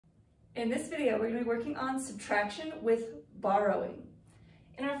In this video, we're going to be working on subtraction with borrowing.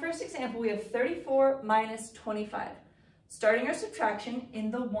 In our first example, we have 34 minus 25. Starting our subtraction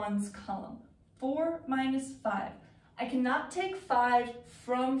in the ones column. 4 minus 5. I cannot take 5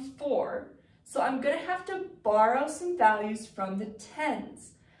 from 4, so I'm going to have to borrow some values from the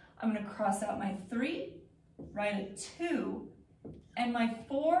tens. I'm going to cross out my 3, write a 2, and my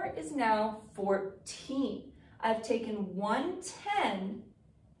 4 is now 14. I've taken one 10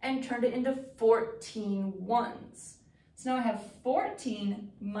 and turned it into 14 ones. So now I have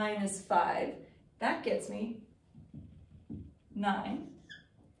 14 minus 5. That gets me 9.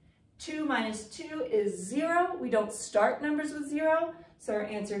 2 minus 2 is 0. We don't start numbers with 0, so our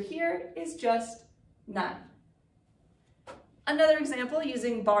answer here is just 9. Another example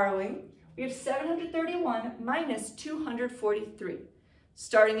using borrowing, we have 731 minus 243.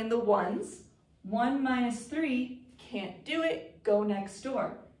 Starting in the ones, 1 minus 3, can't do it, go next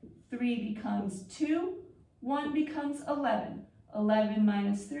door. 3 becomes 2, 1 becomes 11. 11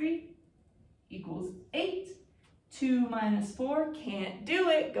 minus 3 equals 8. 2 minus 4, can't do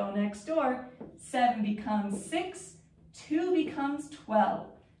it, go next door. 7 becomes 6, 2 becomes 12.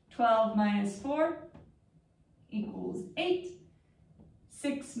 12 minus 4 equals 8.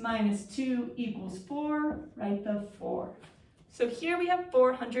 6 minus 2 equals 4, write the 4. So here we have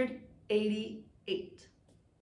 488.